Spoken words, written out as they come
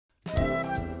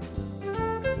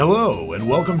Hello, and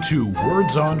welcome to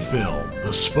Words on Film,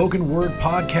 the spoken word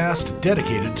podcast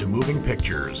dedicated to moving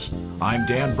pictures. I'm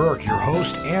Dan Burke, your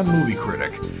host and movie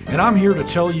critic, and I'm here to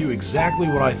tell you exactly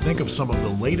what I think of some of the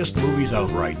latest movies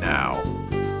out right now.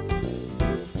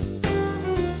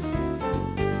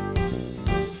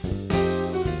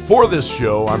 For this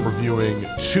show, I'm reviewing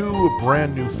two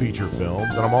brand new feature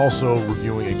films, and I'm also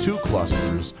reviewing two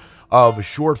clusters of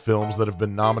short films that have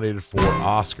been nominated for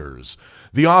Oscars.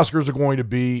 The Oscars are going to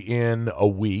be in a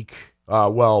week.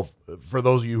 For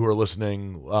those of you who are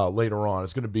listening later on,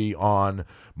 it's going to be on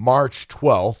March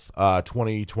 12th,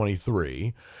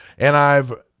 2023. And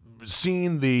I've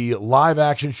seen the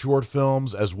live-action short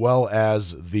films as well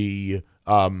as the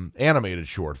animated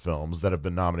short films that have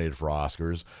been nominated for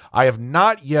Oscars. I have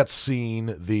not yet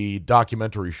seen the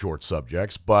documentary short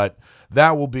subjects, but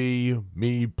that will be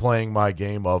me playing my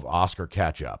game of Oscar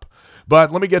catch-up.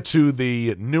 But let me get to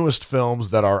the newest films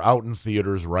that are out in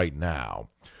theaters right now.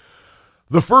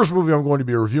 The first movie I'm going to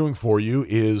be reviewing for you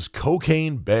is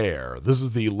Cocaine Bear. This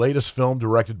is the latest film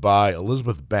directed by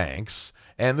Elizabeth Banks,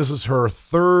 and this is her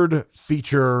third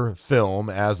feature film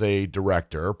as a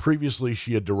director. Previously,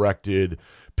 she had directed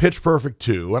Pitch Perfect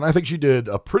 2, and I think she did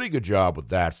a pretty good job with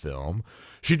that film.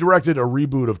 She directed a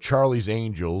reboot of Charlie's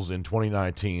Angels in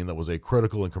 2019 that was a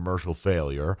critical and commercial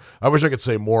failure. I wish I could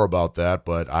say more about that,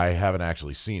 but I haven't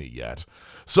actually seen it yet.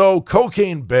 So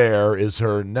Cocaine Bear is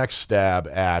her next stab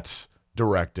at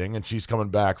directing, and she's coming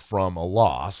back from a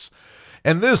loss.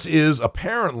 And this is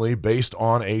apparently based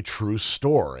on a true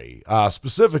story.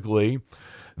 Specifically,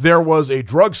 there was a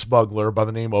drug smuggler by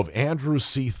the name of Andrew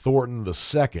C. Thornton II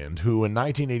who in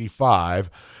 1985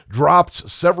 dropped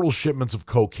several shipments of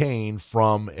cocaine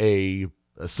from a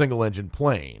single-engine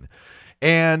plane.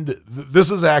 And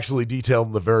this is actually detailed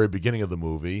in the very beginning of the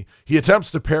movie. He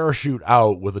attempts to parachute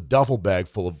out with a duffel bag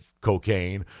full of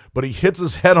cocaine, but he hits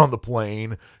his head on the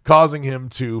plane, causing him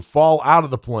to fall out of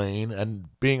the plane, and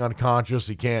being unconscious,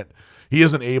 he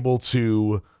isn't able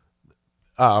to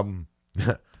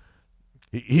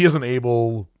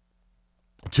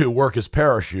work his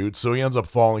parachute, so he ends up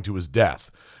falling to his death.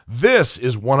 This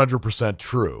is 100%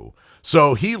 true.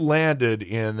 So he landed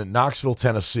in Knoxville,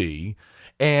 Tennessee,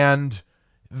 and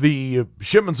the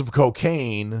shipments of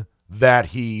cocaine that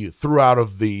he threw out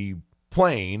of the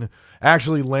plane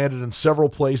actually landed in several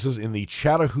places in the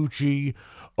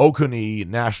Chattahoochee-Oconee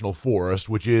National Forest,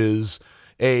 which is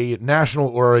a national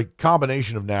or a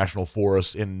combination of national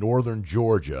forests in northern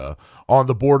Georgia on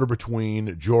the border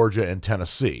between Georgia and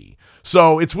Tennessee.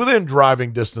 So it's within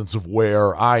driving distance of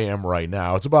where I am right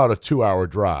now. It's about a 2-hour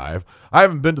drive. I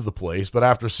haven't been to the place, but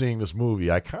after seeing this movie,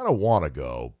 I kind of want to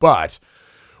go. But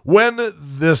when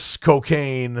this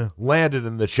cocaine landed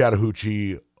in the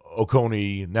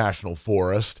Chattahoochee-Oconee National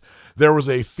Forest, there was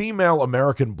a female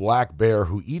American black bear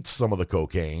who eats some of the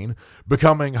cocaine,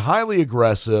 becoming highly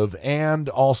aggressive and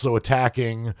also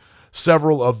attacking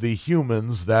several of the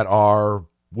humans that are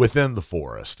within the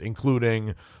forest,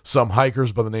 including some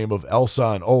hikers by the name of Elsa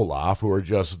and Olaf, who are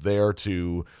just there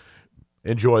to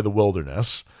enjoy the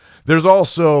wilderness. There are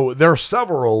several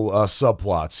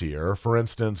subplots here. For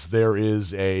instance,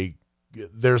 there's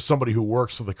somebody who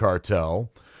works for the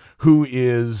cartel who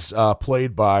is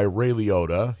played by Ray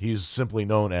Liotta. He's simply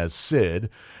known as Sid,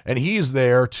 and he's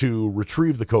there to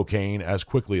retrieve the cocaine as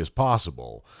quickly as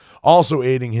possible. Also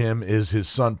aiding him is his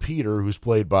son Peter, who's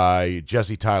played by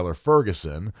Jesse Tyler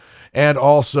Ferguson, and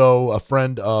also a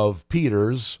friend of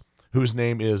Peter's, whose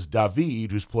name is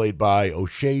David, who's played by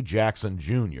O'Shea Jackson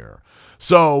Jr.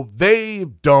 So they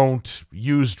don't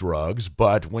use drugs,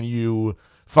 but when you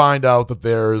find out that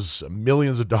there's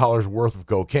millions of dollars worth of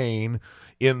cocaine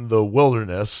in the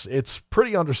wilderness, it's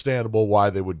pretty understandable why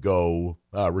they would go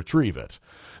retrieve it.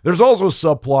 There's also a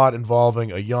subplot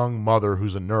involving a young mother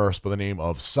who's a nurse by the name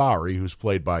of Sari, who's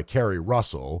played by Kerry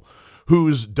Russell,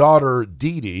 whose daughter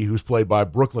Dee Dee, who's played by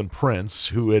Brooklyn Prince,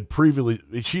 who had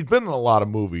she'd been in a lot of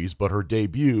movies, but her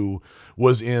debut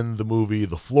was in the movie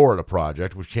The Florida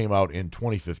Project, which came out in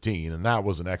 2015, and that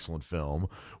was an excellent film,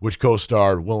 which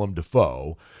co-starred Willem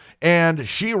Dafoe. And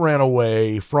she ran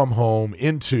away from home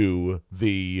into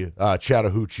the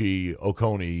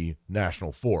Chattahoochee-Oconee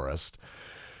National Forest.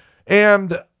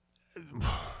 And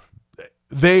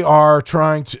they are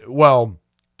trying to,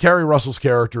 Kerry Russell's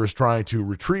character is trying to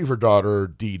retrieve her daughter,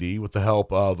 Dee Dee, with the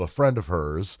help of a friend of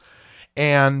hers.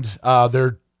 And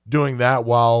they're doing that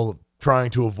while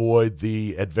trying to avoid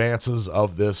the advances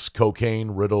of this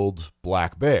cocaine-riddled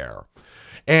black bear.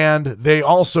 And they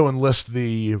also enlist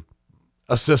the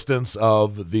assistance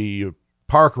of the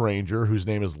park ranger, whose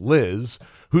name is Liz,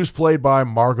 who's played by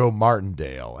Margot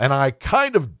Martindale. And I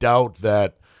kind of doubt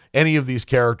that any of these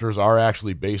characters are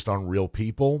actually based on real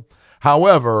people.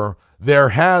 However, there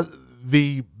has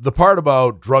the part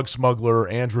about drug smuggler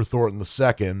Andrew Thornton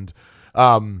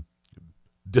II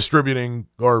distributing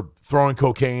or throwing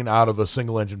cocaine out of a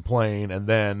single-engine plane and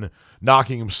then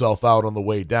knocking himself out on the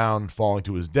way down, falling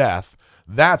to his death.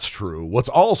 That's true. What's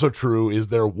also true is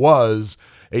there was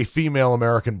a female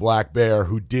American black bear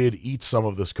who did eat some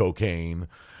of this cocaine,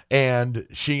 and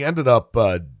she ended up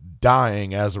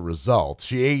dying as a result.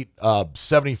 She ate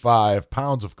 75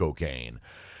 pounds of cocaine.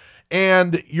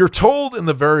 And you're told in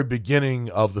the very beginning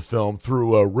of the film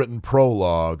through a written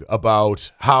prologue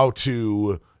about how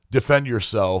to defend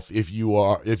yourself if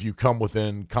you come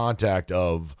within contact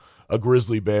of a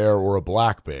grizzly bear or a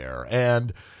black bear.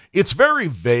 And it's very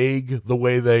vague the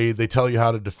way they tell you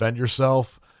how to defend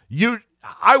yourself.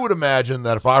 I would imagine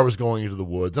that if I was going into the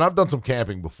woods, and I've done some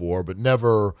camping before, but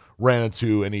never ran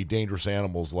into any dangerous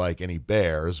animals like any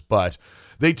bears, but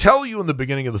they tell you in the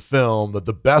beginning of the film that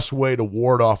the best way to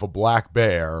ward off a black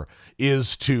bear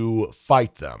is to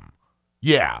fight them.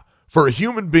 Yeah, for a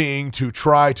human being to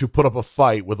try to put up a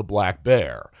fight with a black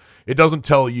bear. It doesn't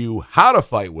tell you how to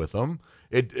fight with them.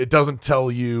 It doesn't tell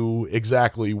you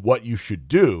exactly what you should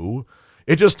do.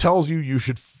 It just tells you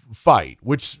should fight,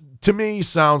 which to me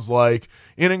sounds like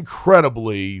an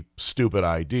incredibly stupid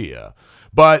idea.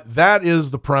 But that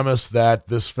is the premise that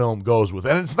this film goes with.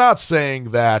 And it's not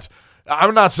saying that,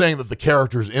 I'm not saying that the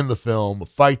characters in the film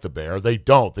fight the bear. They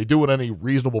don't. They do what any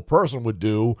reasonable person would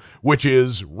do, which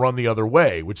is run the other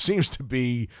way, which seems to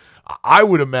be, I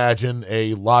would imagine,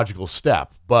 a logical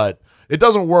step. But it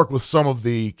doesn't work with some of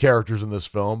the characters in this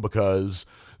film because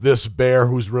this bear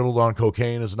who's riddled on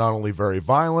cocaine is not only very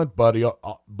violent, but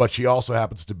she also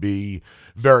happens to be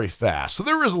very fast. So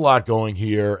there is a lot going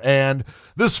here, and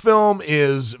this film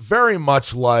is very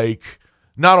much like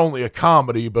not only a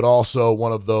comedy, but also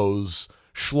one of those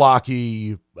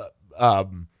schlocky,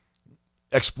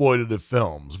 exploitative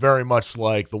films, very much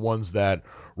like the ones that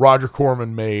Roger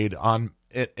Corman made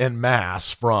en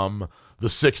masse from the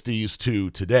 60s to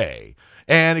today.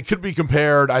 And it could be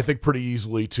compared, I think, pretty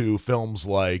easily to films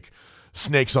like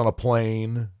Snakes on a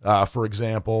Plane, for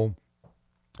example.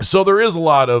 So there is a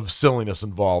lot of silliness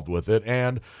involved with it,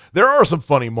 and there are some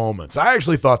funny moments. I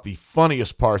actually thought the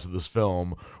funniest parts of this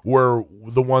film were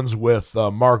the ones with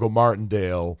Margot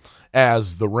Martindale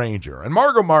as the ranger. And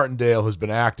Margot Martindale has been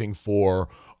acting for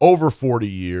over 40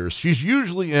 years. She's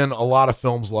usually in a lot of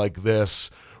films like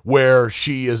this where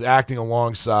she is acting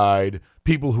alongside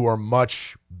people who are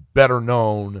much better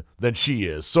known than she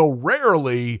is. So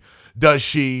rarely does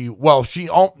she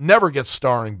never gets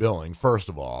starring billing, first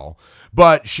of all,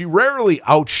 but she rarely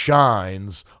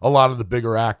outshines a lot of the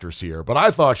bigger actors here. But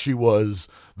I thought she was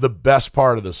the best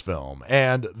part of this film.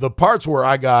 And the parts where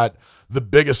I got the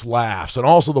biggest laughs, and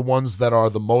also the ones that are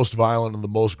the most violent and the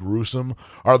most gruesome,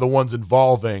 are the ones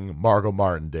involving Margot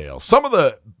Martindale. Some of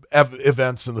the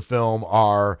events in the film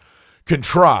are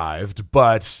contrived,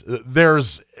 but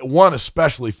there's one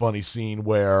especially funny scene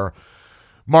where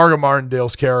Margot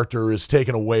Martindale's character is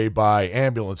taken away by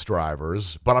ambulance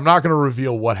drivers, but I'm not going to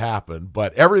reveal what happened,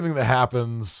 but everything that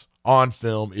happens on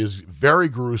film is very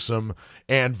gruesome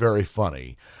and very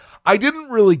funny. I didn't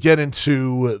really get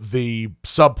into the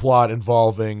subplot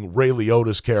involving Ray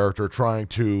Liotta's character trying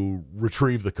to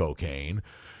retrieve the cocaine.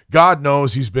 God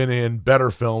knows he's been in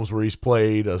better films where he's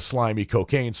played a slimy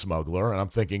cocaine smuggler, and I'm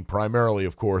thinking primarily,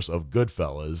 of course, of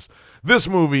Goodfellas. This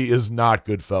movie is not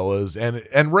Goodfellas,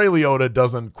 and Ray Liotta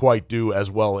doesn't quite do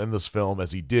as well in this film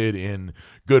as he did in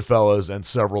Goodfellas and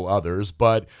several others,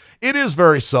 but it is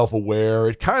very self-aware.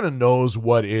 It kind of knows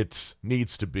what it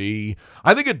needs to be.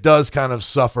 I think it does kind of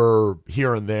suffer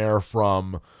here and there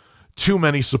from too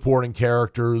many supporting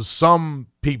characters, some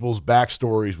people's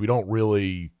backstories we don't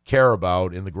really care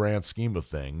about in the grand scheme of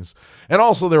things. And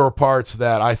also there were parts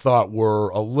that I thought were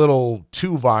a little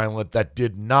too violent that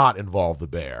did not involve the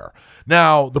bear.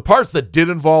 Now, the parts that did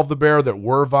involve the bear that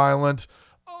were violent,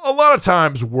 a lot of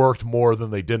times worked more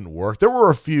than they didn't work. There were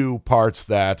a few parts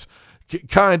that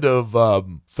kind of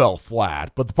fell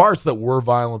flat, but the parts that were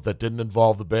violent that didn't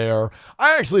involve the bear,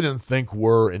 I actually didn't think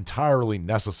were entirely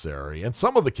necessary. And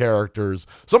some of the characters,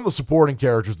 some of the supporting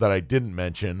characters that I didn't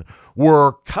mention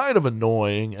were kind of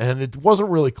annoying, and it wasn't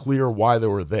really clear why they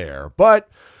were there. But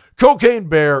Cocaine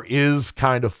Bear is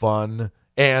kind of fun,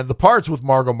 and the parts with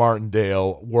Margot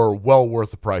Martindale were well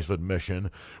worth the price of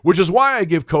admission, which is why I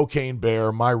give Cocaine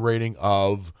Bear my rating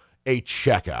of a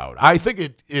checkout. I think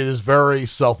it is very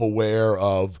self-aware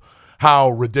of how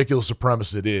ridiculous a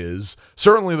premise it is.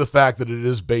 Certainly the fact that it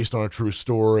is based on a true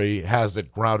story has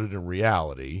it grounded in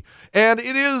reality. And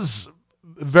it is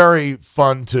very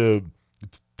fun to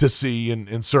to see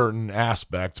in certain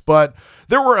aspects, but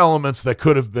there were elements that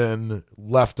could have been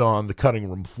left on the cutting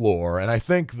room floor. And I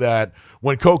think that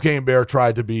when Cocaine Bear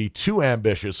tried to be too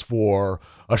ambitious for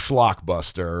a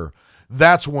schlockbuster,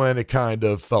 that's when it kind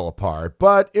of fell apart.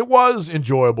 But it was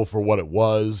enjoyable for what it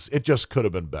was. It just could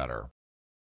have been better.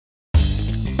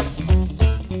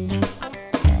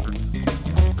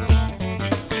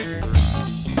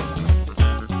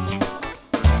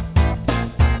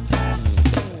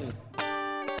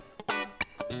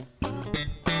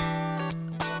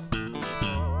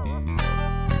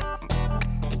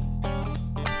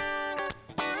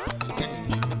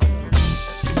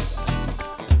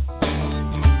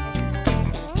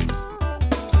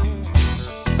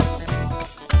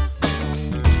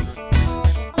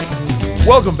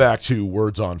 Welcome back to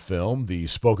Words on Film, the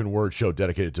spoken word show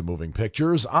dedicated to moving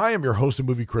pictures. I am your host and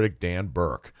movie critic, Dan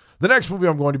Burke. The next movie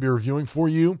I'm going to be reviewing for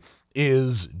you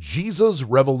is Jesus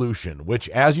Revolution, which,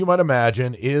 as you might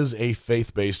imagine, is a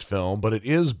faith-based film, but it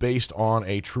is based on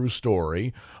a true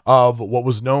story of what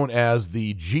was known as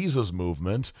the Jesus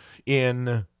movement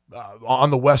on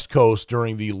the West Coast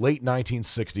during the late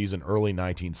 1960s and early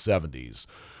 1970s.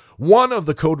 One of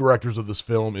the co-directors of this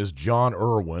film is John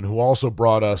Irwin, who also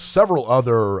brought us several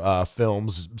other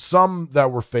films, some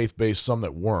that were faith-based, some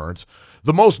that weren't.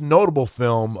 The most notable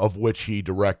film of which he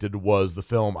directed was the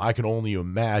film I Can Only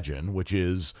Imagine, which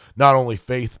is not only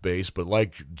faith-based, but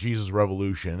like Jesus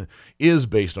Revolution, is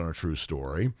based on a true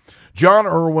story. John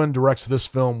Irwin directs this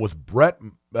film with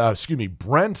Brent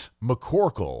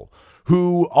McCorkle,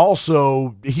 who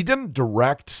also, he didn't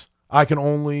direct I Can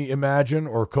Only Imagine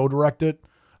or co-direct it,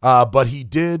 but he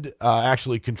did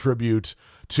actually contribute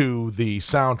to the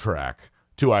soundtrack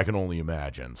to I Can Only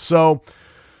Imagine. So,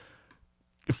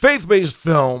 faith-based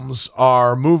films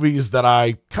are movies that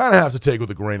I kind of have to take with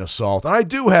a grain of salt, and I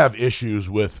do have issues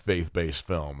with faith-based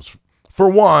films. For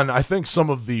one, I think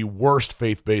some of the worst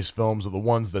faith-based films are the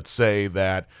ones that say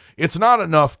that it's not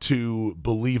enough to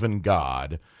believe in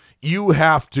God. You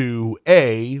have to,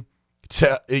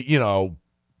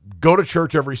 go to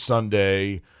church every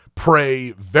Sunday,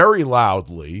 pray very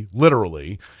loudly,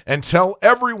 literally, and tell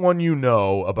everyone you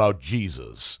know about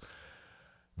Jesus.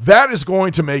 That is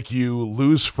going to make you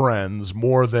lose friends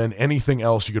more than anything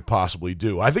else you could possibly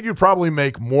do. I think you'd probably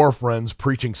make more friends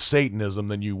preaching Satanism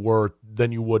than you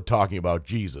would talking about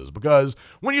Jesus. Because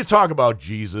when you talk about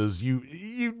Jesus,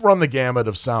 you run the gamut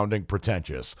of sounding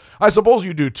pretentious. I suppose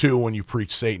you do too when you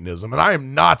preach Satanism. And I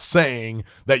am not saying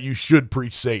that you should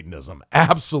preach Satanism.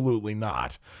 Absolutely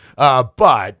not.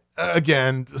 But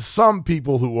again, some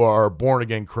people who are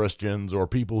born-again Christians or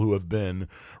people who have been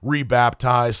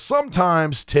rebaptized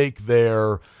sometimes take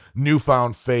their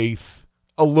newfound faith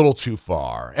a little too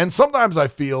far. And sometimes I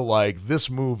feel like this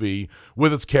movie,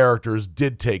 with its characters,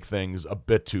 did take things a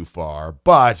bit too far.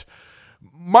 But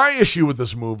my issue with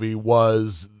this movie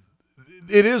was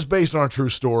it is based on a true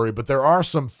story, but there are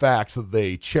some facts that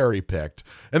they cherry-picked.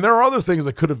 And there are other things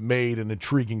that could have made an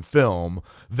intriguing film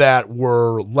that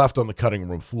were left on the cutting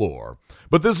room floor.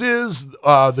 But this is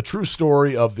the true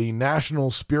story of the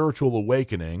national spiritual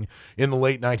awakening in the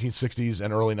late 1960s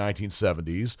and early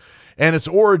 1970s, and its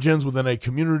origins within a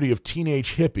community of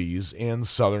teenage hippies in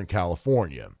Southern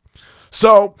California.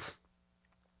 So,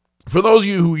 for those of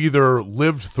you who either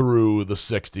lived through the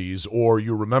 60s or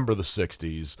you remember the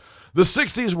 60s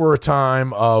were a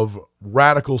time of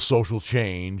radical social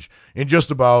change in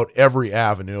just about every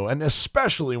avenue, and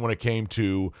especially when it came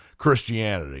to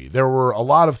Christianity. There were a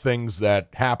lot of things that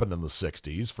happened in the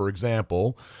 60s. For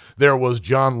example, there was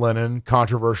John Lennon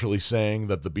controversially saying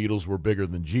that the Beatles were bigger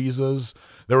than Jesus.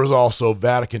 There was also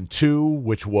Vatican II,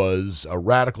 which was a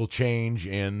radical change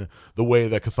in the way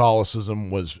that Catholicism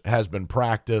has been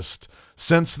practiced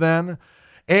since then.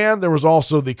 And there was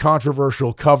also the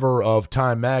controversial cover of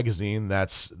Time magazine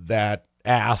that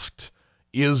asked,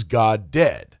 "Is God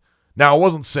dead?" Now, I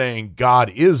wasn't saying God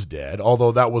is dead,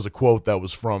 although that was a quote that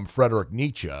was from Friedrich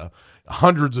Nietzsche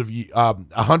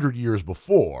 100 years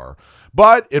before.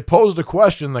 But it posed a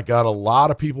question that got a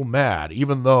lot of people mad,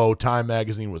 even though Time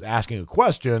magazine was asking a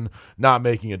question, not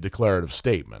making a declarative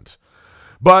statement.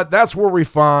 But that's where we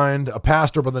find a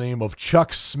pastor by the name of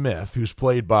Chuck Smith, who's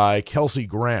played by Kelsey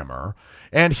Grammer.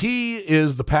 And he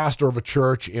is the pastor of a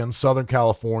church in Southern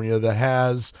California that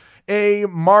has a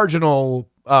marginal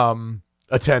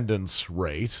attendance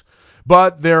rate.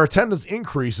 But their attendance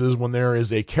increases when there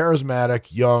is a charismatic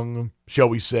young, shall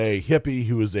we say, hippie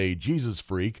who is a Jesus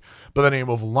freak by the name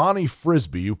of Lonnie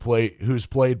Frisbee, who's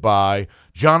played by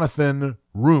Jonathan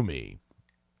Roumie.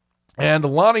 And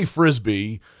Lonnie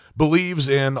Frisbee believes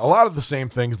in a lot of the same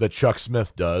things that Chuck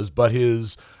Smith does, but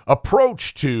his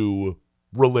approach to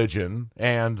religion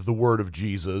and the word of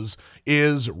Jesus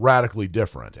is radically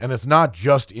different. And it's not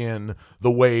just in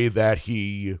the way that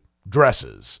he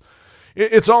dresses.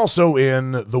 It's also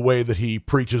in the way that he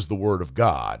preaches the word of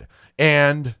God.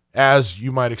 And as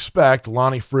you might expect,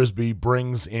 Lonnie Frisbee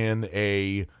brings in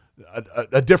a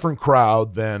different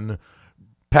crowd than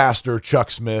Pastor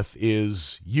Chuck Smith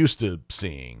is used to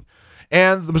seeing.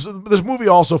 And this movie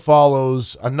also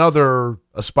follows another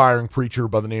aspiring preacher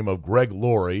by the name of Greg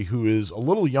Laurie, who is a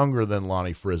little younger than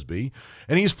Lonnie Frisbee,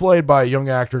 and he's played by a young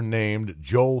actor named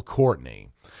Joel Courtney.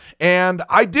 And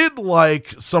I did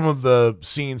like some of the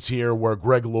scenes here where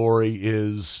Greg Laurie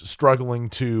is struggling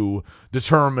to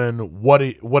determine what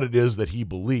it is that he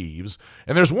believes.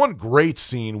 And there's one great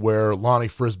scene where Lonnie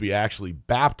Frisbee actually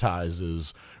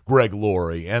baptizes Greg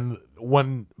Laurie. And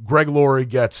when Greg Laurie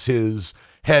gets his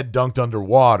head dunked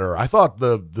underwater, I thought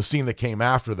the scene that came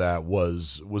after that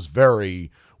was very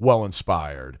well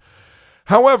inspired.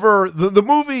 However, the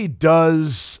movie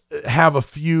does have a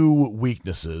few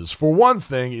weaknesses. For one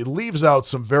thing, it leaves out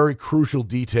some very crucial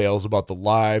details about the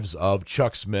lives of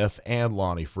Chuck Smith and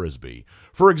Lonnie Frisbee.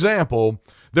 For example,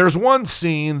 there's one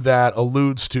scene that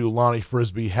alludes to Lonnie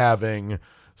Frisbee having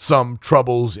some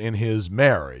troubles in his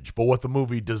marriage, but what the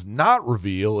movie does not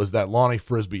reveal is that Lonnie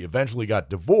Frisbee eventually got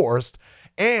divorced,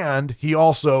 and he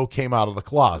also came out of the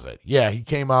closet. Yeah, he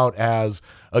came out as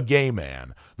a gay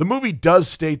man. The movie does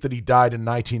state that he died in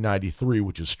 1993,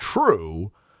 which is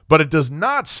true, but it does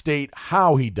not state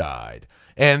how he died.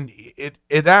 And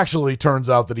it actually turns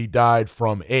out that he died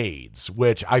from AIDS,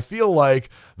 which I feel like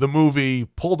the movie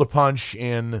pulled a punch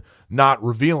in not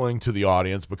revealing to the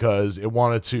audience because it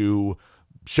wanted to,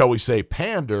 shall we say,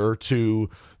 pander to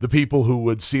the people who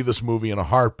would see this movie in a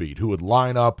heartbeat, who would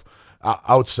line up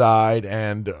outside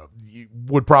and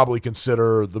would probably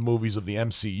consider the movies of the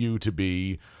MCU to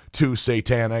be too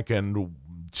satanic and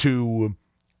too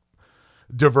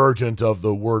divergent of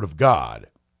the Word of God.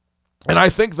 And I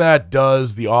think that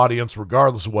does the audience,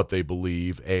 regardless of what they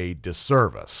believe, a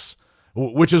disservice,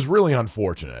 which is really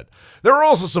unfortunate. There are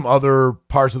also some other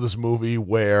parts of this movie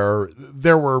where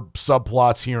there were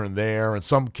subplots here and there and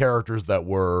some characters that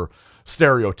were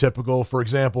stereotypical. For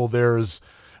example, there's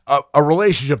a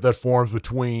relationship that forms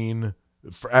between,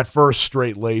 at first,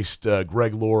 straight-laced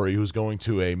Greg Laurie, who's going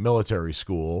to a military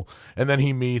school, and then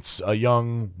he meets a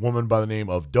young woman by the name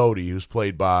of Dodie, who's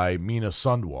played by Meena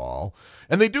Sundwal.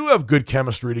 And they do have good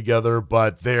chemistry together,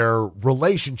 but their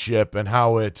relationship and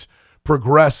how it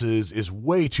progresses is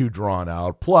way too drawn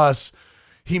out. Plus,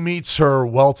 he meets her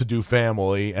well-to-do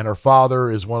family, and her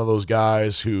father is one of those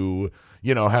guys who,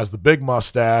 you know, has the big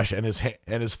mustache, and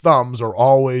his thumbs are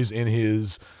always in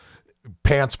his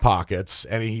pants pockets,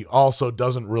 and he also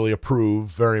doesn't really approve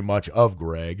very much of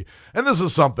Greg. And this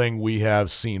is something we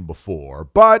have seen before.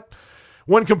 But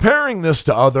when comparing this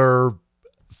to other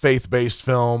faith-based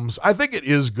films, I think it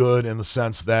is good in the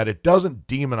sense that it doesn't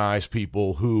demonize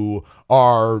people who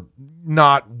are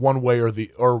not one way or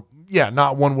the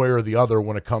other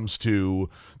when it comes to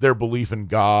their belief in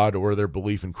God or their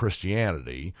belief in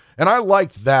Christianity. And I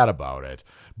liked that about it.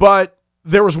 But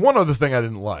there was one other thing I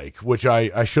didn't like, which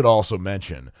I should also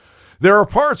mention. There are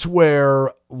parts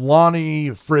where Lonnie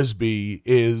Frisbee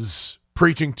is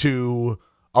preaching to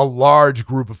a large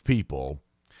group of people,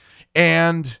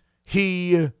 and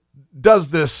he does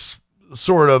this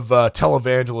sort of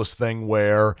televangelist thing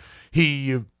where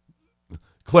he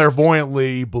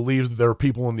clairvoyantly believes that there are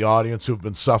people in the audience who have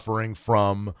been suffering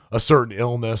from a certain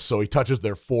illness, so he touches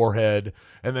their forehead,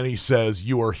 and then he says,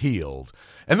 "You are healed."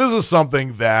 And this is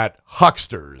something that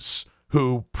hucksters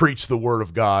who preach the word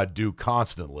of God do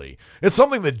constantly. It's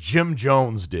something that Jim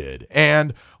Jones did.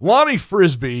 And Lonnie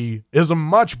Frisbee is was a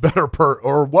much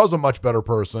better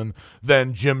person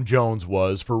than Jim Jones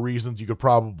was, for reasons you could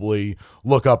probably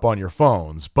look up on your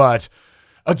phones. But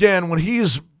again, when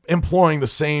he's employing the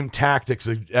same tactics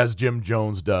as Jim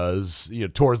Jones does,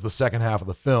 towards the second half of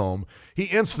the film, he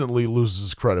instantly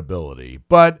loses credibility.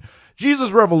 But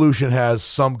Jesus Revolution has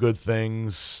some good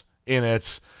things in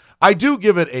it. I do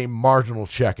give it a marginal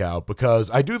checkout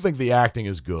because I do think the acting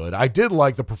is good. I did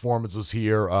like the performances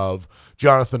here of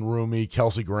Jonathan Roumie,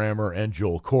 Kelsey Grammer, and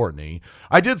Joel Courtney.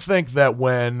 I did think that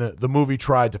when the movie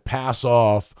tried to pass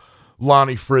off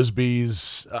Lonnie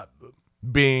Frisbee's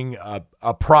being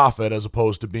a prophet as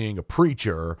opposed to being a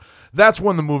preacher, that's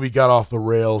when the movie got off the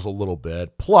rails a little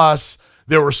bit. Plus,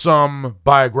 there were some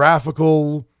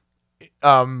biographical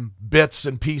bits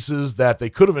and pieces that they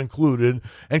could have included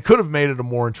and could have made it a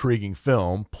more intriguing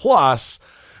film. Plus,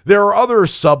 there are other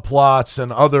subplots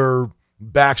and other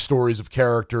backstories of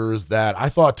characters that I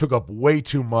thought took up way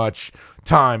too much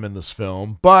time in this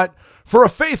film. But For a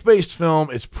faith-based film,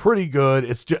 it's pretty good.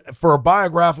 It's just, for a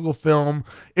biographical film,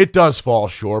 it does fall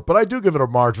short, but I do give it a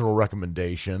marginal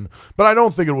recommendation. But I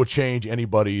don't think it will change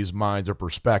anybody's minds or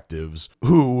perspectives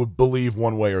who believe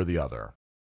one way or the other.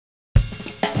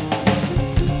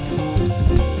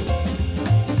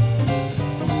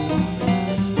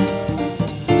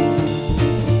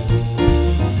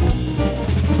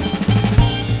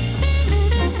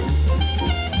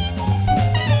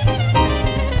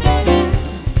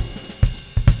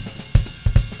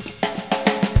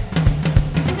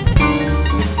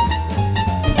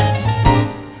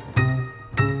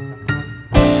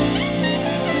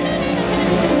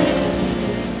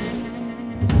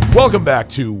 Welcome back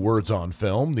to Words on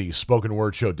Film, the spoken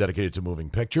word show dedicated to moving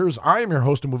pictures. I am your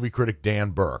host and movie critic,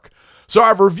 Dan Burke. So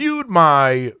I've reviewed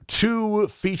my 2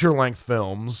 feature-length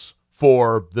films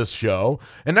for this show,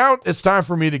 and now it's time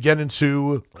for me to get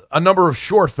into a number of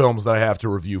short films that I have to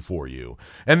review for you.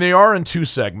 And they are in 2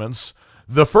 segments.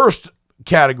 The first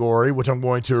category, which I'm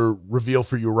going to reveal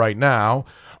for you right now,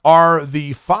 are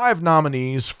the 5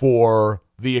 nominees for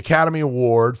the Academy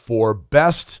Award for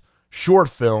Best Short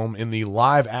Film in the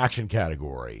live action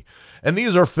category. And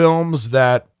these are films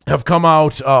that have come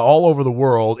out all over the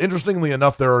world. Interestingly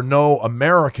enough, there are no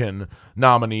American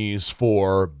nominees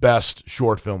for Best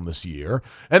Short Film this year.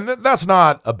 And that's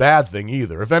not a bad thing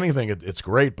either. If anything, it's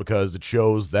great because it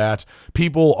shows that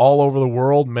people all over the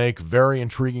world make very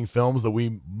intriguing films that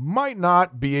we might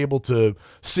not be able to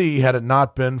see had it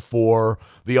not been for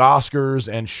the Oscars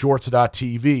and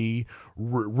Shorts.tv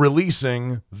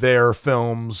releasing their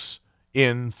films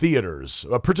in theaters,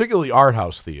 particularly art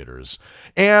house theaters.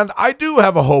 And I do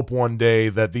have a hope one day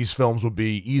that these films will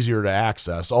be easier to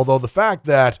access, although the fact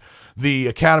that the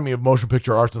Academy of Motion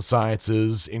Picture Arts and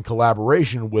Sciences, in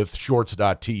collaboration with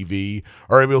Shorts.tv,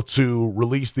 are able to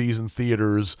release these in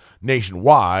theaters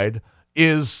nationwide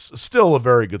is still a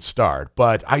very good start.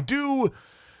 But I do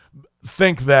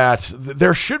think that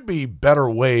there should be better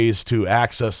ways to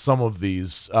access some of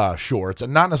these shorts,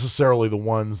 and not necessarily the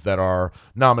ones that are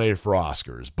nominated for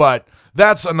Oscars. But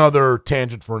that's another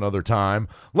tangent for another time.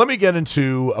 Let me get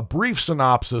into a brief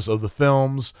synopsis of the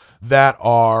films that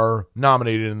are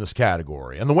nominated in this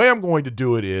category. And the way I'm going to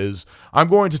do it is I'm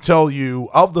going to tell you,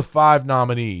 of the 5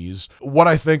 nominees, what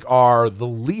I think are the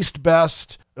least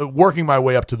best, working my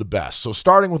way up to the best. So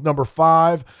starting with number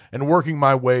 5 and working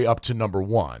my way up to number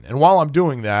 1. And while I'm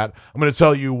doing that, I'm going to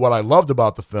tell you what I loved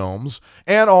about the films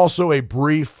and also a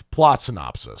brief plot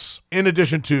synopsis, in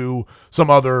addition to some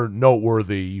other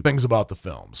noteworthy things about the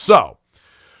film. So,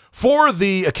 for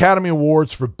the Academy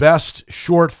Awards for Best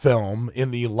Short Film in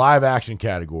the live action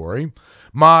category,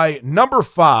 my number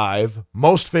 5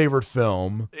 most favorite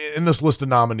film in this list of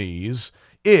nominees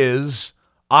is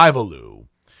Ivaloo.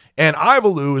 And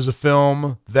Ivaloo is a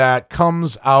film that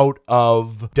comes out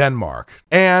of Denmark.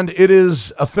 And it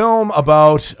is a film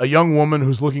about a young woman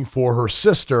who's looking for her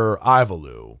sister,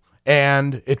 Ivaloo.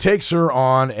 And it takes her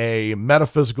on a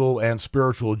metaphysical and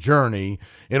spiritual journey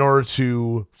in order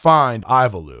to find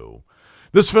Ivaloo.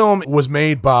 This film was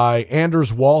made by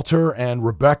Anders Walter and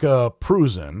Rebecca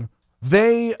Prusen.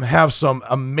 They have some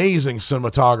amazing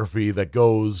cinematography that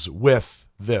goes with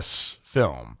this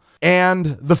film.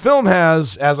 And the film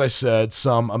has, as I said,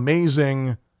 some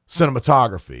amazing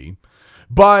cinematography,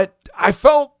 but I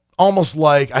felt almost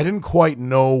like I didn't quite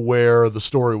know where the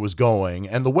story was going,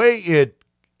 and the way it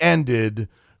ended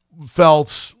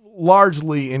felt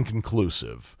largely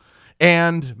inconclusive.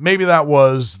 And maybe that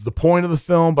was the point of the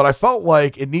film, but I felt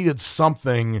like it needed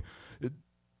something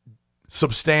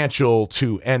substantial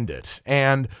to end it.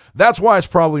 And that's why it's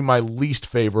probably my least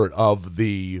favorite of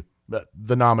the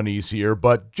nominees here.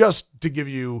 But just to give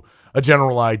you a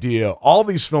general idea, all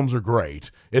these films are great.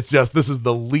 It's just this is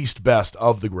the least best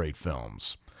of the great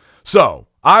films. So,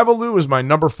 Ivaloo is my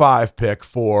number 5 pick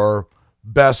for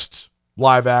best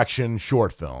live action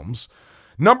short films.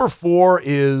 Number 4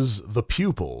 is The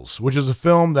Pupils, which is a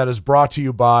film that is brought to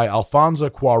you by Alfonso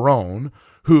Cuarón,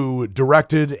 who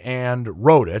directed and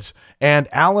wrote it, and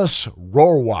Alice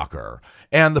Rohrwacher.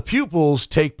 And The Pupils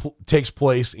takes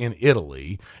place in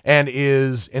Italy and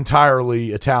is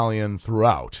entirely Italian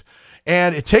throughout.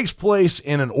 And it takes place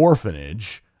in an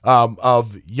orphanage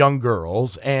of young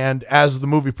girls. And as the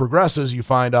movie progresses, you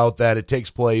find out that it takes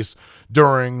place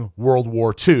during World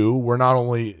War II, where not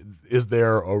only is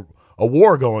there a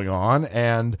war going on,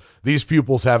 and these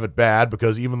pupils have it bad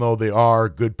because even though they are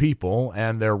good people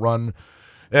and they're run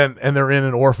and they're in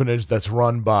an orphanage that's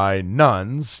run by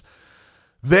nuns,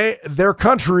 their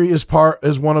country is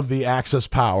one of the Axis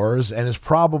powers and is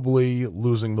probably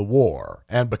losing the war.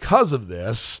 And because of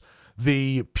this,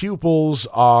 the pupils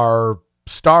are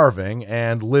starving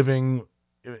and living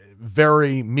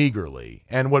very meagerly.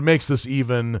 And what makes this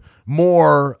even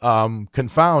more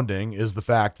confounding is the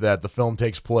fact that the film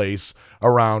takes place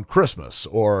around Christmas,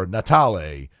 or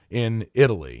Natale in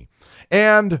Italy.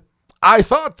 And I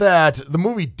thought that the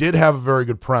movie did have a very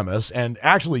good premise, and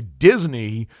actually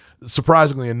Disney,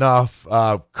 surprisingly enough,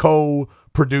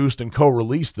 co-produced and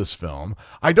co-released this film.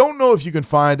 I don't know if you can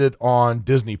find it on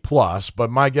Disney Plus, but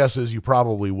my guess is you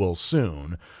probably will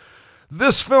soon.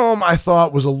 This film, I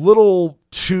thought, was a little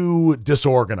too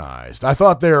disorganized. I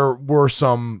thought there were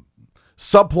some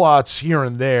subplots here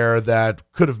and there that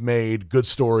could have made good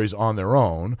stories on their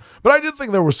own, but I did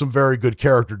think there was some very good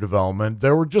character development.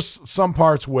 There were just some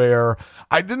parts where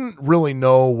I didn't really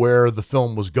know where the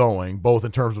film was going, both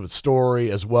in terms of its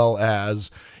story as well as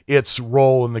its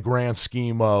role in the grand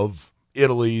scheme of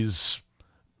Italy's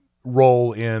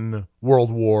role in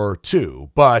World War II.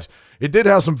 But it did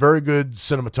have some very good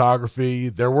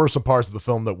cinematography. There were some parts of the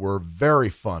film that were very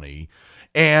funny,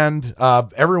 and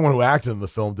everyone who acted in the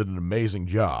film did an amazing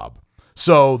job.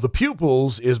 So The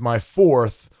Pupils is my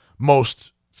fourth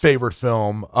most favorite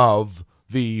film of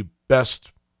the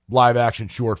best live-action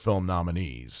short film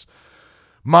nominees.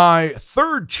 My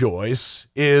third choice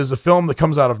is a film that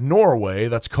comes out of Norway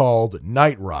that's called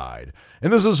Night Ride.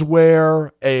 And this is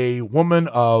where a woman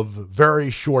of very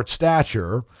short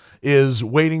stature is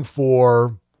waiting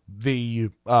for the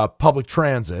public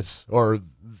transit, or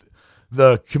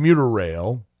the commuter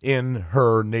rail, in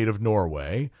her native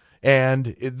Norway.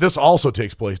 And this also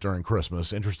takes place during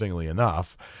Christmas, interestingly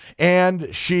enough.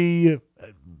 And she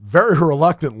very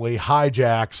reluctantly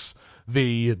hijacks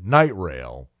the night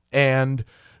rail. And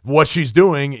what she's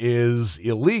doing is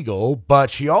illegal, but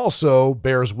she also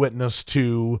bears witness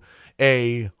to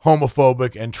a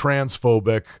homophobic and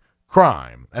transphobic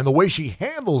crime. And the way she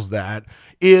handles that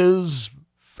is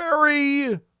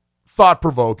very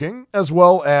thought-provoking as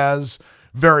well as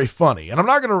very funny. And I'm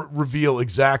not going to reveal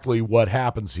exactly what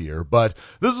happens here, but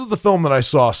this is the film that I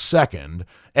saw second.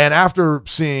 And after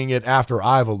seeing it after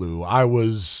Ivalu, I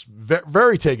was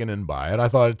very taken in by it. I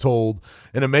thought it told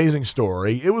an amazing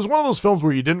story. It was one of those films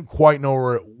where you didn't quite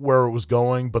know where it was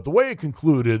going, but the way it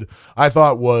concluded, I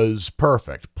thought was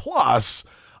perfect. Plus,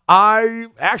 I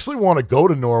actually want to go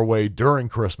to Norway during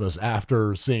Christmas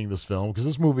after seeing this film, because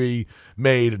this movie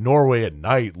made Norway at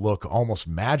night look almost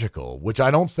magical, which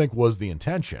I don't think was the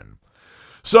intention.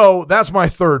 So that's my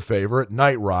third favorite,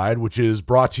 Night Ride, which is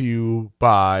brought to you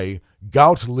by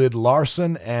Gaut Lid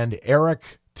Larsen and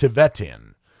Eric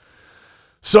Tivetin.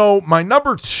 So my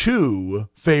number two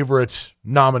favorite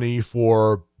nominee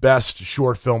for Best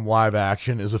Short Film Live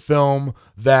Action is a film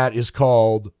that is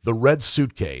called The Red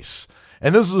Suitcase.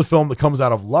 And this is a film that comes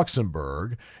out of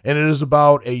Luxembourg, and it is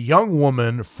about a young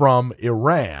woman from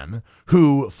Iran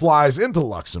who flies into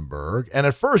Luxembourg, and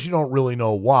at first you don't really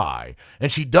know why.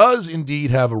 And she does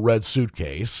indeed have a red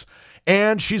suitcase,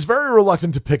 and she's very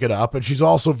reluctant to pick it up, and she's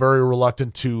also very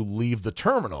reluctant to leave the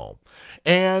terminal.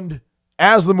 And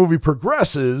as the movie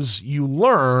progresses, you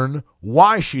learn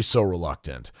why she's so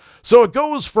reluctant. So it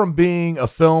goes from being a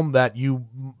film that you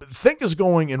think is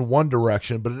going in one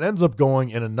direction, but it ends up going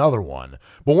in another one.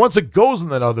 But once it goes in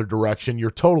that other direction,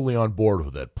 you're totally on board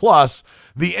with it. Plus,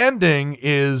 the ending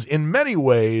is in many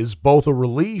ways both a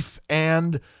relief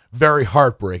and very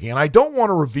heartbreaking. And I don't want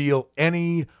to reveal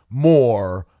any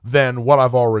more than what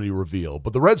I've already revealed.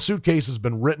 But The Red Suitcase has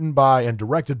been written by and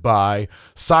directed by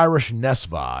Cyrus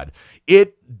Nesvad.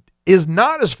 It is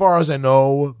not, as far as I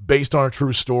know, based on a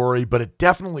true story, but it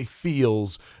definitely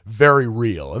feels very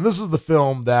real. And this is the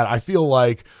film that I feel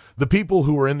like the people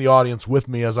who were in the audience with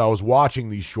me as I was watching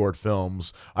these short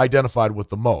films identified with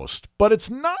the most. But it's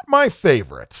not my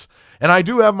favorite. And I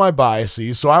do have my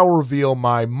biases, so I will reveal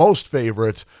my most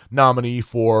favorite nominee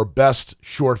for Best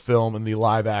Short Film in the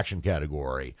live action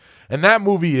category. And that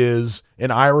movie is An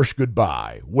Irish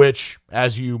Goodbye, which,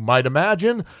 as you might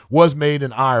imagine, was made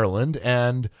in Ireland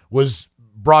and was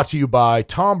brought to you by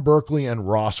Tom Berkeley and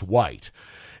Ross White.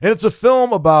 And it's a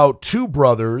film about two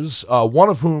brothers, one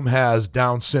of whom has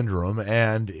Down syndrome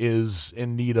and is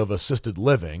in need of assisted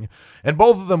living, and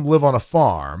both of them live on a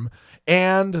farm,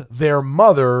 and their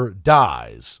mother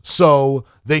dies. So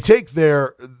they take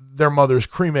their mother's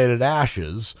cremated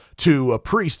ashes to a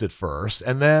priest at first,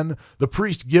 and then the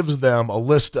priest gives them a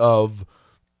list of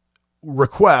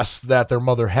requests that their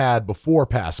mother had before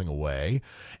passing away.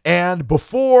 And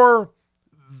before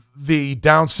the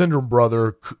Down syndrome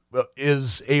brother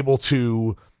is able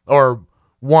to, or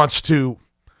wants to,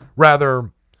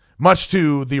 rather, much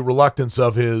to the reluctance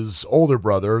of his older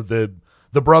brother,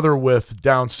 the brother with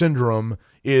Down syndrome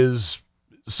is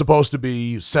supposed to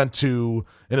be sent to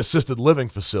an assisted living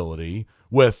facility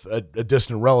with a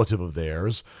distant relative of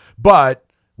theirs. But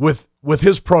with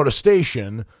his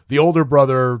protestation, the older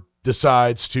brother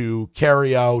decides to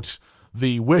carry out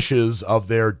the wishes of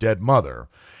their dead mother.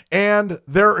 And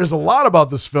there is a lot about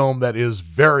this film that is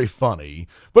very funny,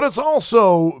 but it's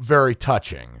also very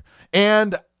touching.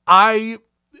 And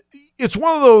it's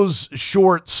one of those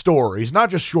short stories, not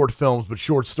just short films, but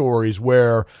short stories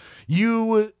where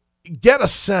you get a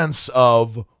sense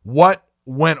of what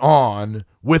went on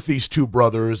with these two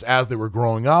brothers as they were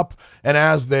growing up and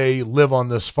as they live on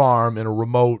this farm in a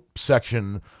remote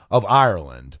section of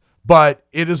Ireland. But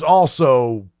it is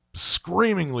also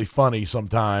screamingly funny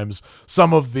sometimes,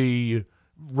 some of the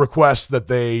requests that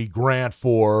they grant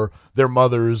for their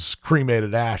mother's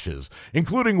cremated ashes,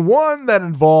 including one that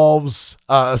involves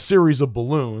a series of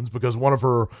balloons, because one of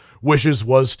her wishes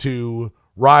was to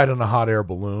ride on a hot air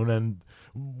balloon, and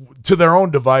to their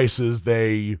own devices,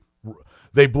 they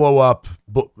blow up,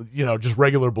 just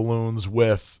regular balloons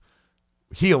with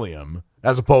helium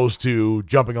as opposed to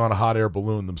jumping on a hot air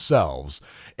balloon themselves.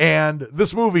 And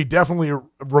this movie definitely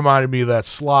reminded me of that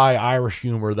sly Irish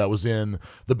humor that was in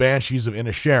The Banshees of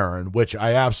Inisherin, which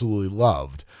I absolutely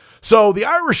loved. So The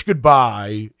Irish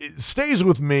Goodbye stays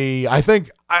with me. I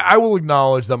think I will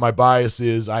acknowledge that my bias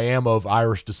is I am of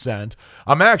Irish descent.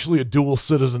 I'm actually a dual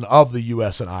citizen of the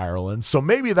U.S. and Ireland, so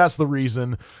maybe that's the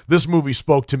reason this movie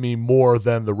spoke to me more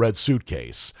than The Red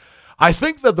Suitcase. I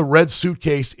think that The Red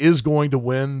Suitcase is going to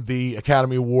win the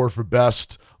Academy Award for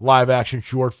Best Live-Action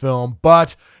Short Film,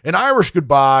 but An Irish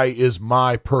Goodbye is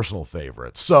my personal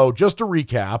favorite. So just to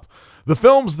recap, the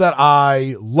films that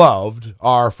I loved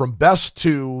are from best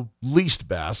to least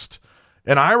best: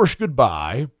 An Irish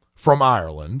Goodbye from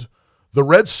Ireland, The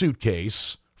Red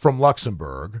Suitcase from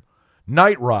Luxembourg,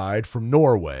 Night Ride from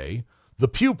Norway, The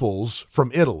Pupils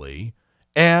from Italy,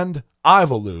 and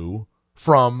Ivalu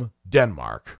from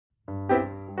Denmark.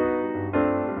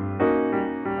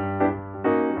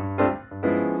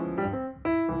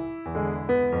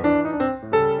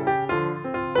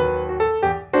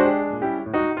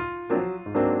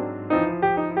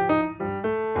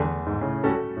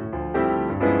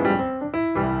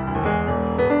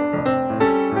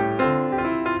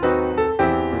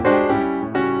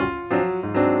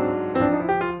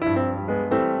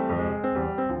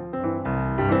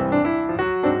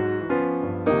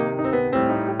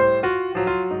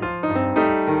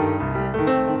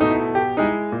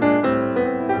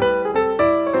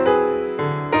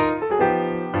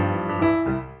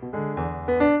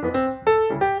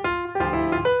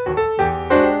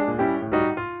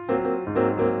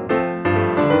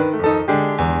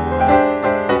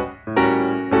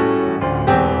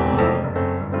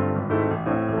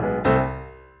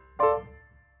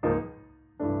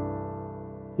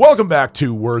 Welcome back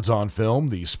to Words on Film,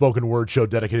 the spoken word show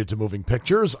dedicated to moving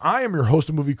pictures. I am your host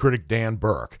and movie critic, Dan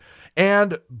Burke.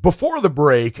 And before the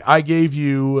break, I gave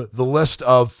you the list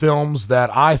of films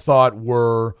that I thought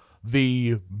were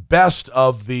the best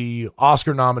of the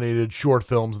Oscar-nominated short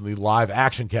films in the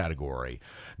live-action category.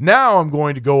 Now I'm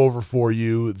going to go over for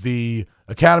you the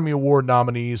Academy Award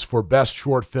nominees for Best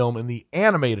Short Film in the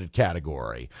animated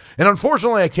category. And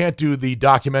unfortunately, I can't do the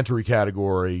documentary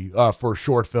category for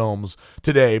short films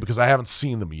today because I haven't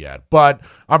seen them yet. But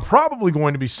I'm probably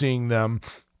going to be seeing them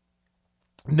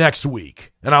next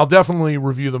week, and I'll definitely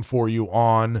review them for you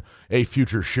on a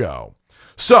future show.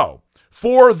 So,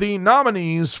 for the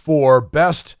nominees for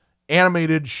Best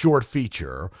Animated Short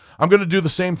Feature, I'm going to do the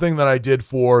same thing that I did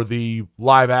for the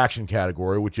live action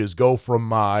category, which is go from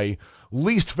my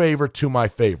least favorite to my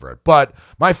favorite. But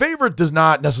my favorite does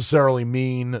not necessarily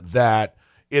mean that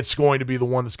it's going to be the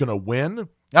one that's going to win. And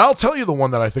I'll tell you the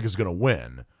one that I think is going to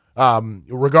win,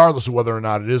 regardless of whether or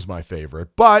not it is my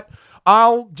favorite. But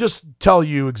I'll just tell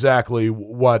you exactly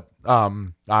what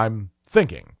I'm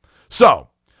thinking. So,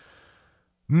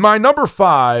 my number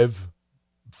 5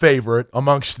 favorite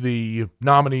amongst the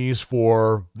nominees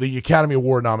for the Academy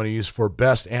Award nominees for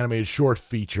Best Animated Short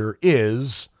Feature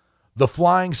is The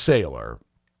Flying Sailor.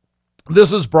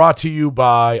 This is brought to you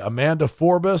by Amanda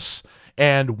Forbes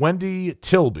and Wendy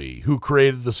Tilby, who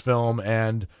created this film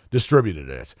and distributed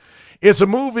it. It's a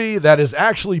movie that is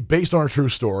actually based on a true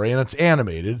story, and it's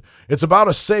animated. It's about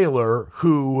a sailor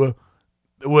who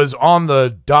was on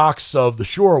the docks of the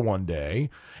shore one day,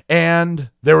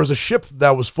 and there was a ship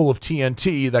that was full of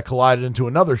TNT that collided into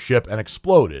another ship and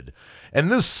exploded.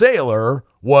 And this sailor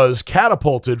was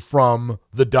catapulted from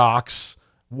the docks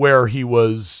where he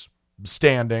was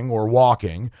standing or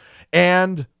walking,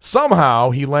 and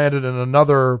somehow he landed in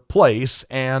another place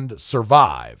and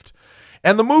survived.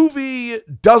 And the movie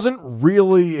doesn't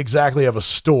really exactly have a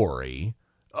story.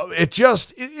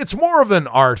 it's more of an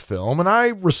art film, and I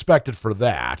respect it for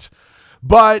that.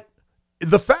 But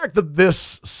the fact that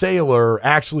this sailor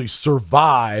actually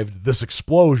survived this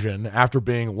explosion after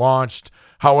being launched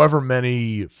however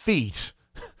many feet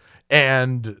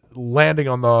and landing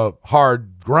on the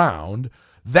hard ground,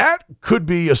 that could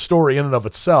be a story in and of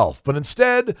itself. But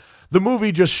instead, the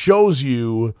movie just shows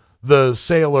you the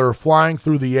sailor flying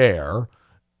through the air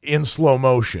in slow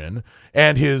motion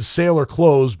and his sailor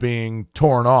clothes being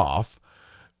torn off.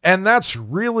 And that's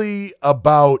really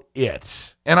about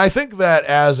it. And I think that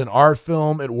as an art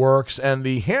film, it works, and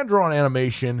the hand-drawn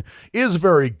animation is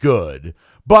very good.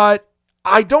 But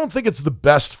I don't think it's the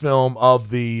best film of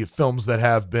the films that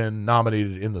have been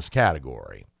nominated in this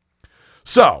category.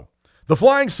 So, The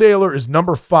Flying Sailor is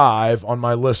number 5 on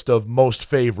my list of most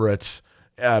favorite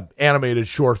animated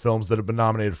short films that have been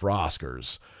nominated for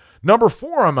Oscars. Number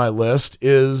 4 on my list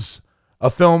is a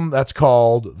film that's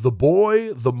called The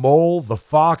Boy, the Mole, the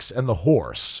Fox, and the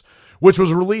Horse, which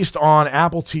was released on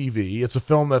Apple TV. It's a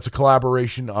film that's a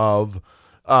collaboration of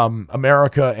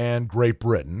America and Great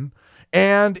Britain.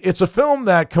 And it's a film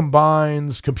that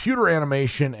combines computer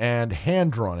animation and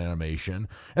hand-drawn animation,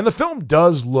 and the film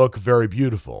does look very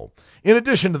beautiful. In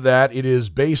addition to that, it is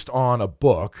based on a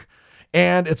book,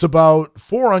 and it's about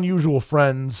 4 unusual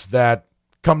friends that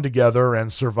come together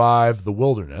and survive the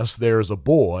wilderness. There's a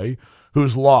boy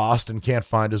who's lost and can't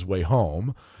find his way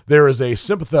home. There is a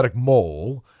sympathetic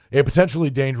mole, a potentially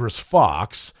dangerous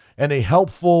fox, and a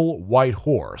helpful white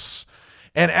horse.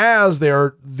 And as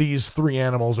these 3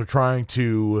 animals are trying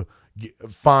to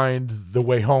find the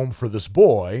way home for this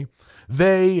boy,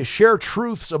 they share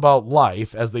truths about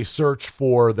life as they search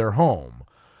for their home.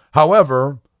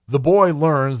 However, the boy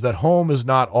learns that home is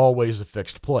not always a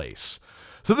fixed place.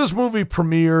 So this movie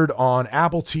premiered on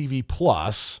Apple TV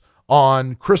Plus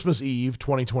on Christmas Eve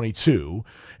 2022,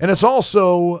 and it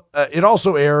also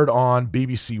aired on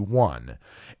BBC One.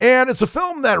 And it's a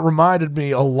film that reminded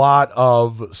me a lot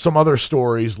of some other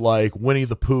stories like Winnie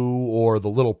the Pooh or The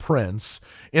Little Prince,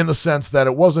 in the sense that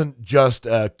it wasn't just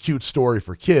a cute story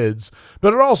for kids,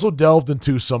 but it also delved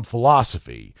into some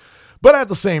philosophy. But at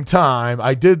the same time,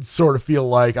 I did sort of feel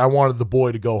like I wanted the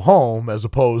boy to go home as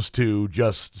opposed to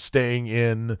just staying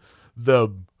in the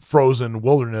frozen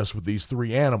wilderness with these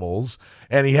 3 animals,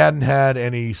 and he hadn't had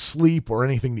any sleep or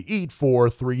anything to eat for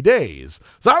 3 days.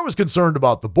 So I was concerned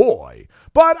about the boy,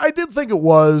 but I did think it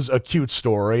was a cute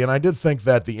story, and I did think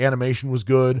that the animation was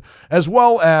good, as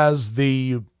well as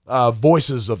the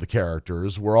voices of the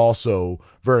characters were also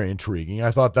very intriguing.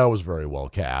 I thought that was very well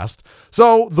cast.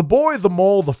 So The Boy, the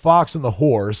Mole, the Fox, and the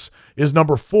Horse is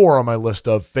number 4 on my list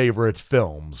of favorite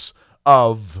films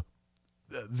of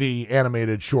the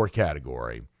animated short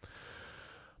category.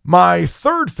 My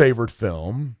third favorite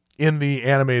film in the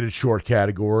animated short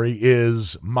category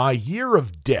is My Year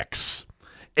of Dicks.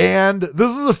 And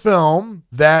this is a film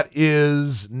that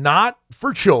is not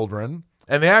for children,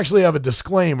 and they actually have a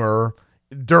disclaimer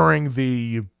during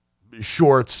the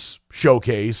shorts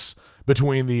showcase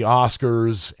between the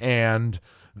Oscars and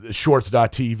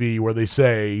shorts.tv where they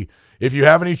say, if you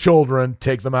have any children,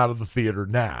 take them out of the theater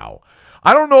now.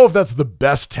 I don't know if that's the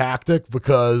best tactic,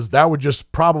 because that would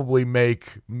just probably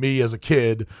make me as a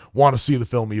kid want to see the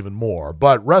film even more.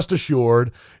 But rest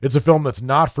assured, it's a film that's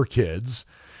not for kids.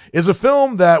 It's a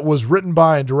film that was written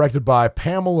by and directed by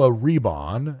Pamela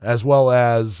Rebon, as well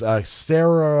as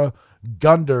Sarah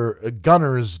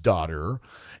Gunner's daughter.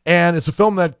 And it's a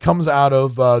film that comes out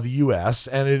of the U.S.,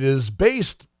 and it is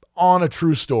based on a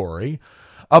true story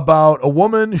about a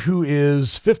woman who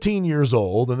is 15 years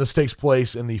old, and this takes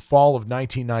place in the fall of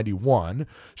 1991.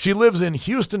 She lives in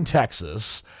Houston,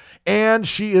 Texas, and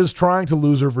she is trying to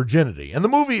lose her virginity. And the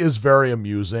movie is very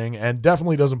amusing and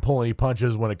definitely doesn't pull any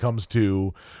punches when it comes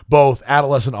to both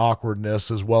adolescent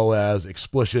awkwardness as well as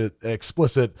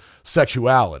explicit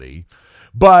sexuality.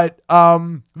 But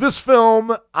this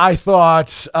film, I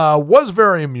thought, was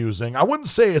very amusing. I wouldn't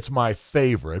say it's my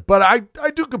favorite, but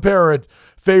I do compare it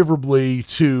favorably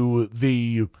to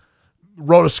the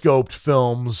rotoscoped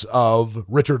films of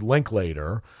Richard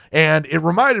Linklater, and it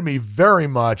reminded me very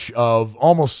much of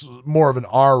almost more of an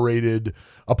R-rated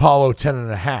Apollo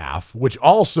 10.5, which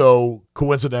also,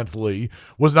 coincidentally,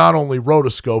 was not only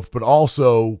rotoscoped, but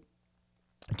also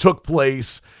took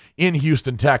place in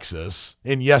Houston, Texas,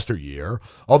 in yesteryear,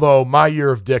 although My Year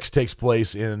of Dicks takes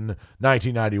place in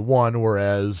 1991,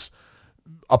 whereas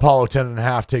Apollo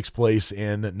 10.5 takes place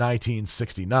in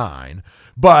 1969.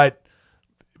 But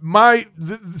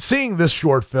seeing this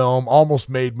short film almost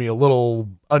made me a little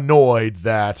annoyed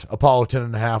that Apollo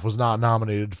 10.5 was not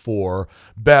nominated for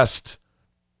Best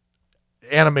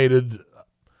Animated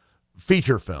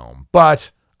Feature Film.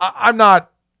 But I'm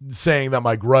not saying that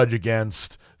my grudge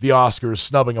against the Oscars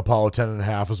snubbing Apollo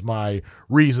 10.5 is my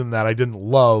reason that I didn't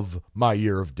love My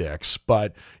Year of Dicks,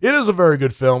 but it is a very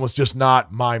good film. It's just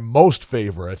not my most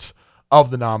favorite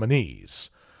of the nominees.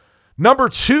 Number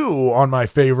 2 on my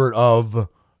favorite of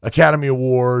Academy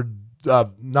Award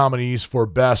nominees for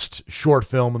Best Short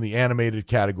Film in the Animated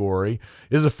category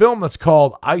is a film that's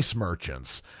called Ice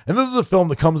Merchants. And this is a film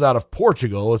that comes out of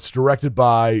Portugal. It's directed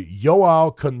by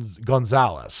João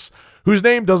Gonzalez, whose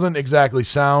name doesn't exactly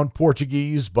sound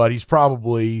Portuguese, but he's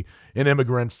probably an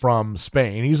immigrant from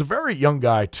Spain. He's a very young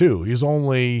guy, too. He's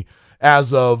only,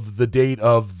 as of the date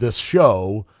of this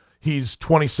show, he's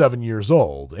 27 years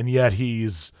old, and yet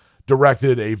he's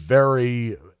directed a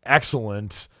very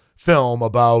excellent film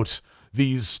about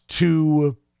these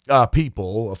two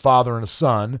people, a father and a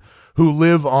son, who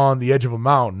live on the edge of a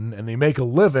mountain, and they make a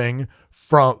living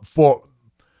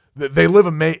they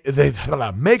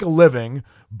make a living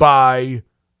by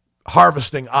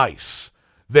harvesting ice.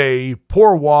 They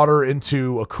pour water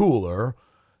into a cooler,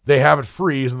 they have it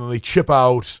freeze, and then they chip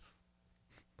out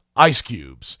ice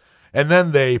cubes. And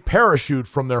then they parachute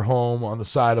from their home on the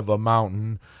side of a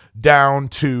mountain down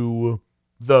to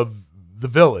the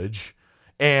village,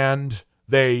 and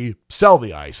they sell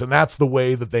the ice. And that's the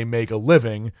way that they make a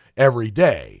living every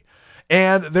day.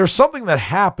 And there's something that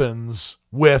happens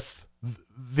with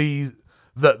the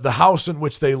house in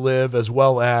which they live, as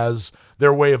well as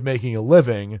their way of making a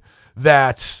living,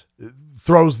 that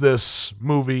throws this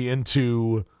movie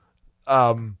into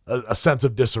a sense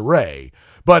of disarray.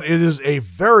 But it is a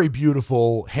very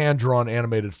beautiful hand-drawn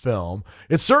animated film.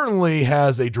 It certainly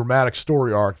has a dramatic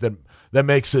story arc that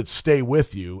makes it stay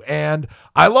with you. And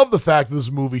I love the fact that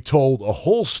this movie told a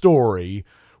whole story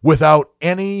without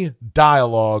any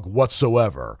dialogue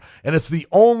whatsoever. And it's the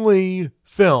only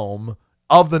film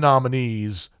of the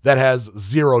nominees that has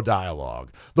zero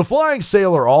dialogue. The Flying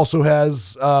Sailor also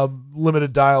has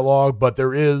limited dialogue, but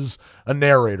there is a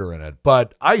narrator in it.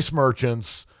 But Ice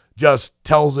Merchants just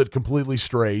tells it completely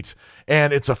straight,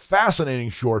 and it's a fascinating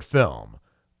short film.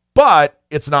 But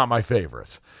it's not my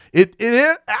favorite.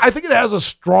 I think it has a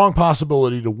strong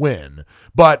possibility to win,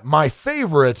 but my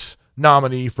favorite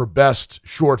nominee for Best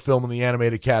Short Film in the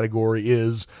Animated category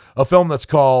is a film that's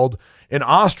called An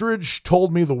Ostrich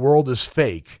Told Me the World is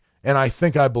Fake, and I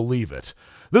Think I Believe It.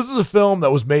 This is a film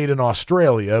that was made in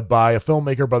Australia by a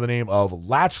filmmaker by the name of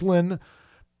Lachlan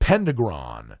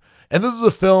Pendergrawn. And this is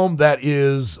a film that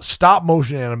is stop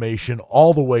motion animation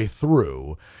all the way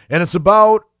through, and it's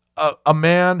about a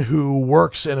man who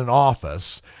works in an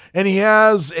office, and he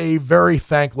has a very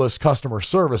thankless customer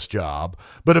service job,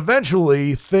 but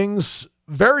eventually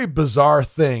very bizarre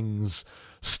things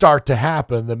start to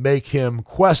happen that make him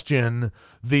question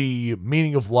the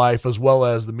meaning of life as well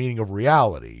as the meaning of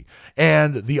reality.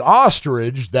 And the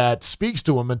ostrich that speaks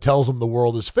to him and tells him the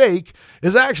world is fake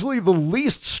is actually the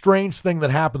least strange thing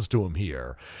that happens to him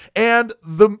here. And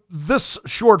this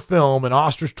short film, An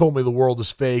Ostrich Told Me the World is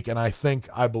Fake, and I Think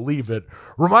I Believe It,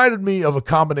 reminded me of a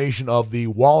combination of the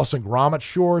Wallace and Gromit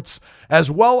shorts as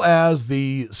well as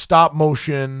the stop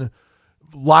motion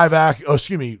animated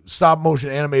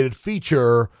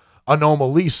feature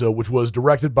Anomalisa, which was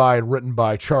directed by and written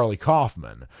by Charlie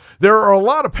Kaufman. There are a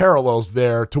lot of parallels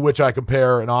there to which I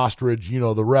compare An Ostrich,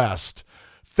 the rest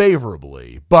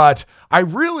favorably. But I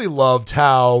really loved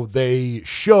how they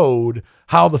showed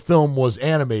how the film was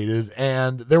animated,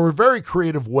 and there were very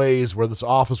creative ways where this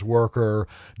office worker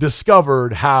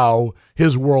discovered how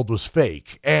his world was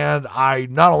fake. And I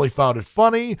not only found it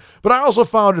funny, but I also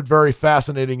found it very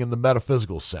fascinating in the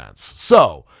metaphysical sense.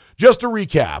 So, just to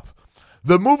recap,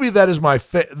 the movie that is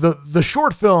the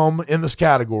short film in this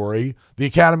category, the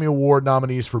Academy Award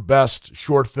nominees for Best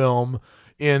Short Film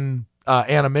in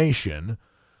Animation,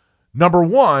 number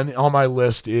 1 on my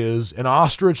list is An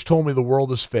Ostrich Told Me the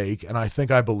World is Fake, and I Think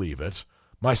I Believe It.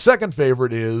 My second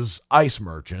favorite is Ice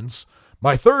Merchants.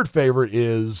 My third favorite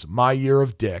is My Year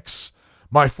of Dicks.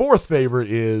 My fourth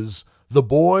favorite is The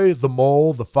Boy, the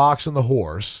Mole, the Fox, and the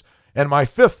Horse. And my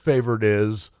fifth favorite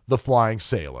is The Flying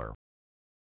Sailor.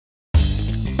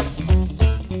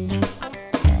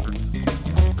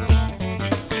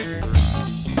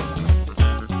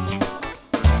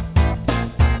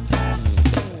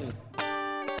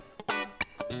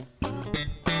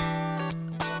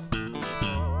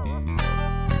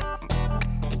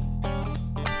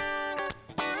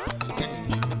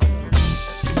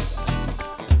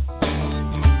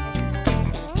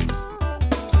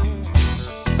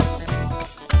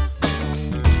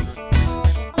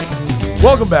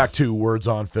 Welcome back to Words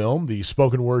on Film, the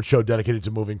spoken word show dedicated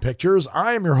to moving pictures.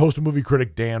 I am your host and movie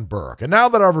critic, Dan Burke. And now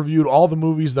that I've reviewed all the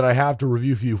movies that I have to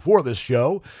review for you for this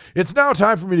show, it's now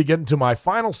time for me to get into my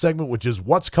final segment, which is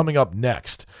what's coming up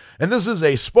next. And this is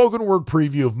a spoken word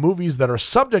preview of movies that are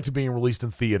subject to being released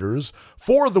in theaters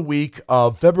for the week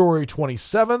of February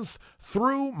 27th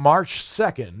through March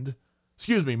 3rd,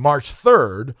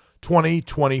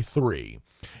 2023.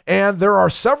 And there are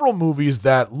several movies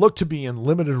that look to be in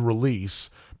limited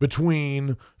release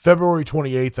between February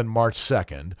 28th and March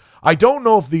 2nd. I don't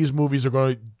know if these movies are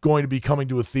going to be coming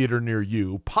to a theater near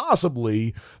you.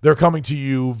 Possibly they're coming to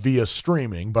you via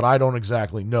streaming, but I don't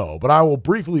exactly know. But I will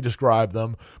briefly describe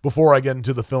them before I get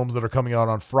into the films that are coming out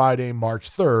on Friday,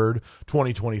 March 3rd,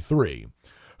 2023.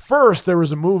 First, there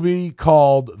is a movie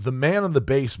called The Man in the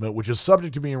Basement, which is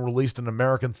subject to being released in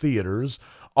American theaters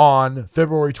on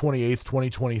February 28th,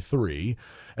 2023.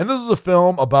 And this is a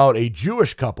film about a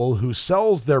Jewish couple who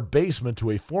sells their basement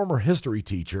to a former history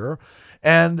teacher,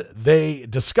 and they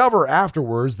discover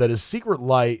afterwards that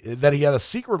he had a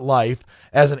secret life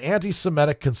as an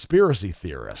anti-Semitic conspiracy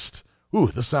theorist.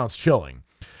 Ooh, this sounds chilling.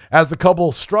 As the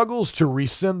couple struggles to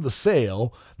rescind the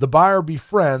sale, the buyer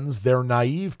befriends their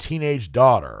naive teenage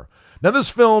daughter. Now, this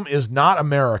film is not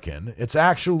American. It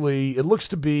looks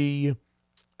to be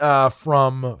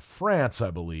from France,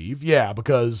 I believe. Yeah,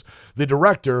 because the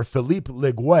director, Philippe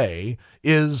Leguay,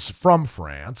 is from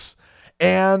France.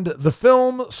 And the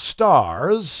film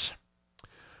stars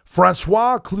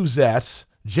Francois Cluzet,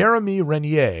 Jeremy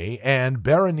Renier, and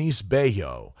Berenice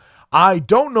Bejo. I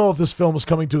don't know if this film is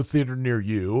coming to a theater near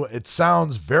you. It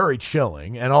sounds very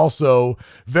chilling and also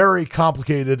very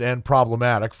complicated and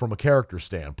problematic from a character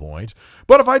standpoint.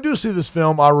 But if I do see this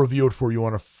film, I'll review it for you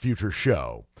on a future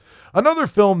show. Another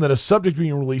film that is subject to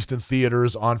being released in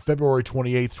theaters on February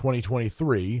 28th,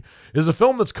 2023 is a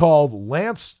film that's called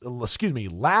Last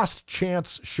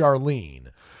Chance Charlene.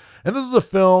 And this is a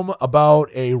film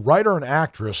about a writer and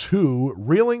actress who,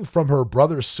 reeling from her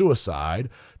brother's suicide,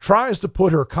 tries to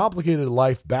put her complicated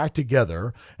life back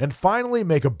together and finally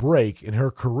make a break in her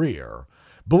career.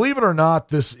 Believe it or not,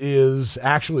 this is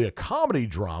actually a comedy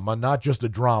drama, not just a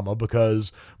drama,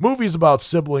 because movies about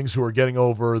siblings who are getting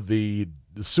over the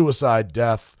suicide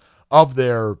death of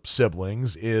their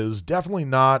siblings is definitely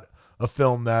not a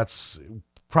film that's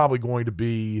probably going to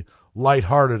be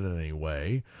lighthearted in any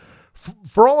way.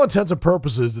 For all intents and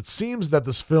purposes, it seems that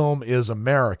this film is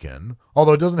American,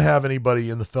 although it doesn't have anybody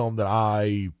in the film that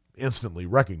I instantly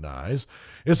recognize.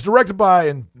 It's directed by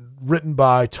and written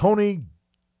by Tony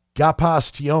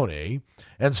Gapastione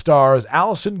and stars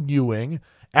Allison Ewing,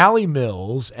 Ali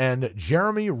Mills, and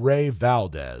Jeremy Ray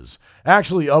Valdez.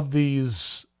 Actually, of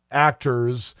these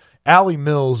actors, Ali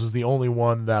Mills is the only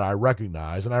one that I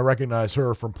recognize, and I recognize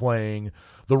her from playing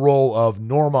the role of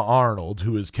Norma Arnold,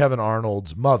 who is Kevin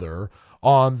Arnold's mother,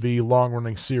 on the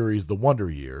long-running series The Wonder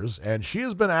Years, and she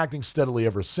has been acting steadily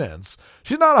ever since.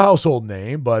 She's not a household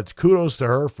name, but kudos to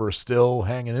her for still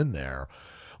hanging in there.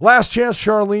 Last Chance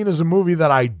Charlene is a movie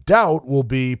that I doubt will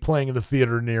be playing in the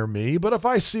theater near me, but if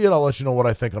I see it, I'll let you know what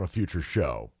I think on a future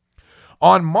show.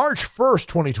 On March 1st,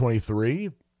 2023,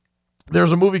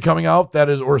 there's a movie coming out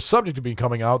subject to be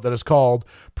coming out, that is called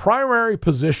Primary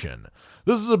Position.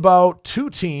 This is about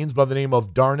two teens by the name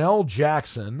of Darnell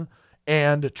Jackson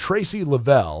and Tracy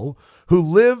Lavelle, who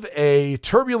live a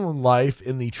turbulent life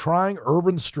in the trying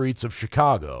urban streets of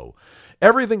Chicago.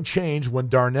 Everything changed when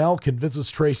Darnell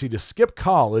convinces Tracy to skip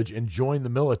college and join the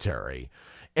military.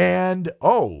 And,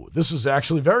 this is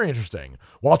actually very interesting.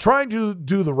 While trying to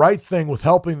do the right thing with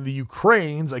helping the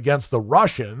Ukrainians against the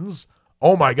Russians,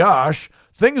 oh my gosh,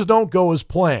 things don't go as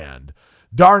planned.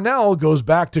 Darnell goes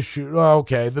back to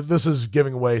this is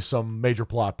giving away some major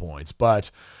plot points, but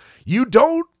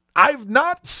I've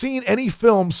not seen any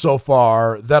films so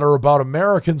far that are about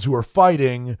Americans who are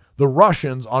fighting the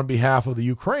Russians on behalf of the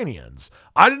Ukrainians.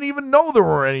 I didn't even know there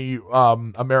were any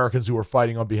Americans who were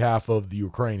fighting on behalf of the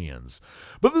Ukrainians.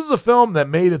 But this is a film that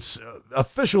made its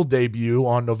official debut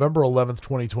on November 11th,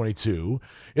 2022.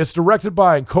 It's directed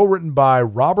by and co-written by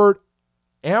Robert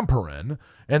Amperin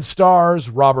and stars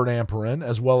Robert Amperin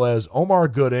as well as Omar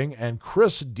Gooding and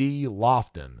Chris D.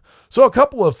 Lofton. So a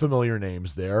couple of familiar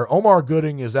names there. Omar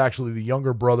Gooding is actually the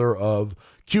younger brother of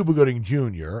Cuba Gooding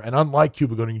Jr., and unlike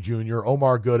Cuba Gooding Jr.,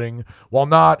 Omar Gooding, while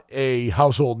not a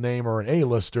household name or an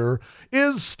A-lister,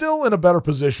 is still in a better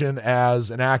position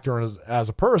as an actor and as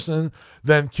a person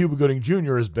than Cuba Gooding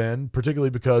Jr. has been,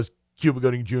 particularly because Cuba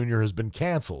Gooding Jr. has been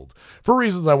canceled, for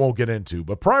reasons I won't get into.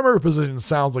 But Primary Position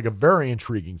sounds like a very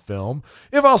intriguing film.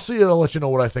 If I'll see it, I'll let you know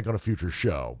what I think on a future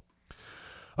show.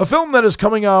 A film that is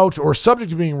coming out or subject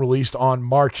to being released on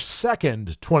March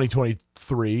 2nd,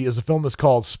 2023 is a film that's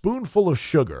called Spoonful of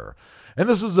Sugar. And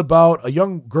this is about a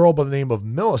young girl by the name of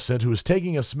Millicent who is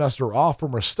taking a semester off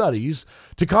from her studies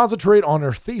to concentrate on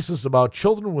her thesis about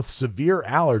children with severe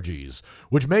allergies,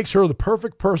 which makes her the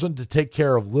perfect person to take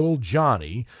care of little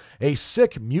Johnny, a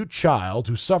sick, mute child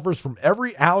who suffers from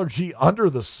every allergy under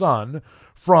the sun,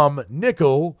 from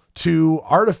nickel to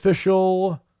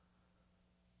artificial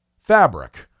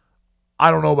fabric. I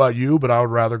don't know about you, but I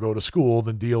would rather go to school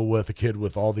than deal with a kid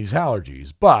with all these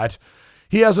allergies. But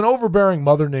he has an overbearing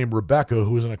mother named Rebecca,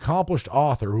 who is an accomplished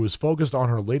author who is focused on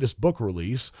her latest book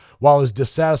release, while his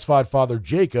dissatisfied father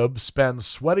Jacob spends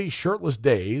sweaty, shirtless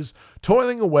days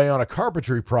toiling away on a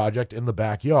carpentry project in the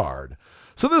backyard.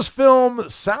 So this film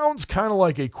sounds kind of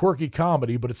like a quirky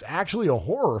comedy, but it's actually a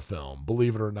horror film,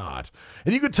 believe it or not.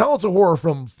 And you could tell it's a horror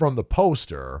from the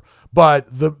poster, but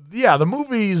the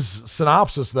movie's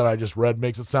synopsis that I just read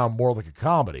makes it sound more like a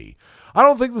comedy. I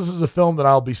don't think this is a film that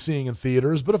I'll be seeing in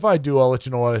theaters, but if I do, I'll let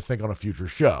you know what I think on a future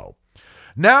show.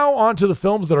 Now on to the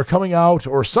films that are coming out,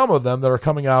 or some of them that are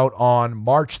coming out on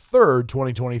March 3rd,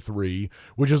 2023,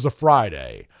 which is a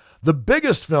Friday. The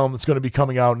biggest film that's going to be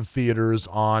coming out in theaters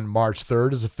on March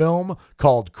 3rd is a film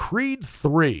called Creed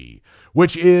 3,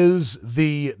 which is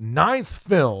the 9th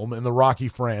film in the Rocky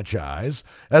franchise,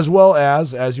 as well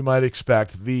as you might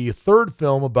expect, the 3rd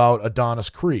film about Adonis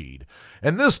Creed.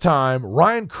 And this time,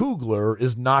 Ryan Coogler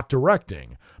is not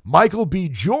directing. Michael B.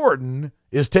 Jordan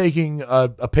is taking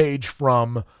a page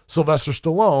from Sylvester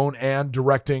Stallone and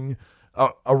directing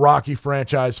a Rocky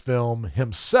franchise film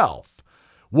himself.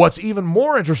 What's even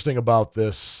more interesting about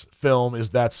this film is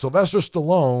that Sylvester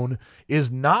Stallone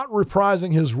is not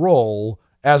reprising his role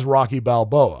as Rocky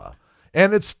Balboa.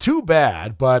 And it's too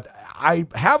bad, but I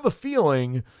have the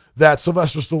feeling that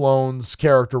Sylvester Stallone's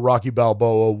character, Rocky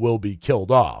Balboa, will be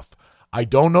killed off. I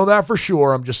don't know that for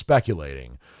sure, I'm just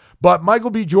speculating. But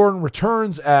Michael B. Jordan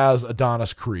returns as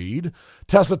Adonis Creed.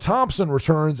 Tessa Thompson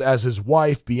returns as his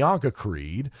wife, Bianca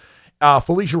Creed.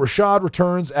 Felicia Rashad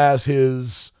returns as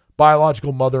his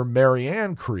biological mother,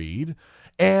 Marianne Creed.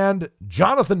 And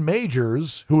Jonathan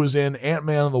Majors, who is in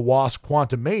Ant-Man and the Wasp: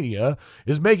 Quantumania,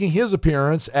 is making his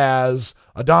appearance as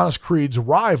Adonis Creed's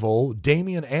rival,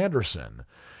 Damian Anderson.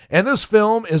 And this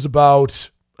film is about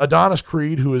Adonis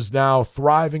Creed, who is now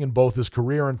thriving in both his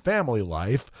career and family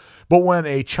life. But when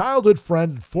a childhood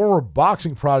friend and former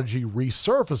boxing prodigy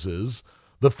resurfaces,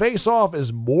 the face-off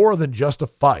is more than just a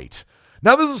fight.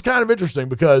 Now, this is kind of interesting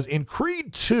because in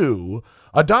Creed 2,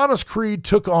 Adonis Creed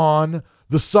took on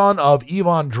the son of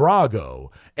Ivan Drago.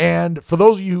 And for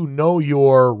those of you who know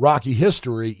your Rocky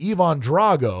history, Ivan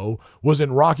Drago was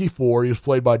in Rocky IV. He was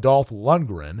played by Dolph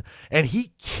Lundgren. And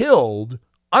he killed,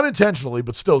 unintentionally,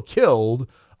 but still killed,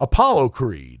 Apollo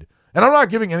Creed. And I'm not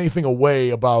giving anything away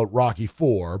about Rocky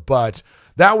IV, but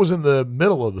that was in the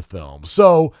middle of the film.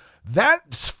 So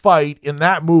that fight in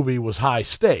that movie was high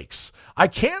stakes. I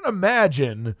can't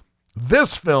imagine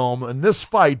this film and this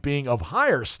fight being of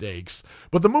higher stakes,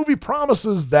 but the movie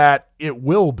promises that it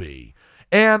will be.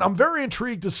 And I'm very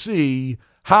intrigued to see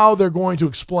how they're going to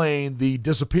explain the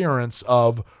disappearance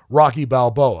of Rocky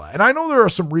Balboa. And I know there are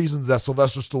some reasons that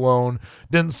Sylvester Stallone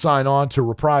didn't sign on to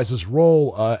reprise his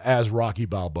role as Rocky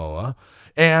Balboa.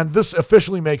 And this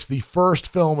officially makes the first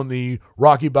film in the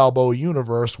Rocky Balboa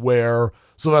universe where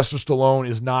Sylvester Stallone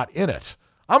is not in it.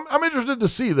 I'm interested to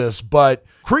see this, but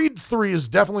Creed 3 is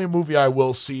definitely a movie I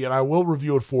will see, and I will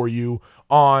review it for you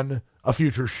on a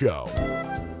future show.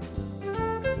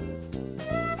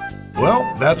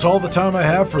 Well, that's all the time I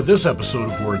have for this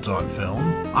episode of Words on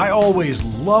Film. I always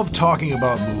love talking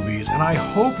about movies, and I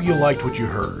hope you liked what you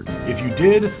heard. If you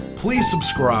did, please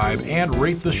subscribe and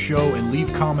rate the show and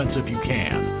leave comments if you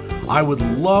can. I would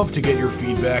love to get your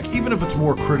feedback, even if it's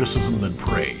more criticism than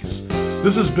praise.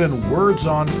 This has been Words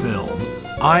on Film.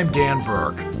 I'm Dan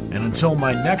Burke, and until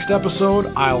my next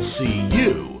episode, I'll see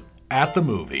you at the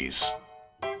movies.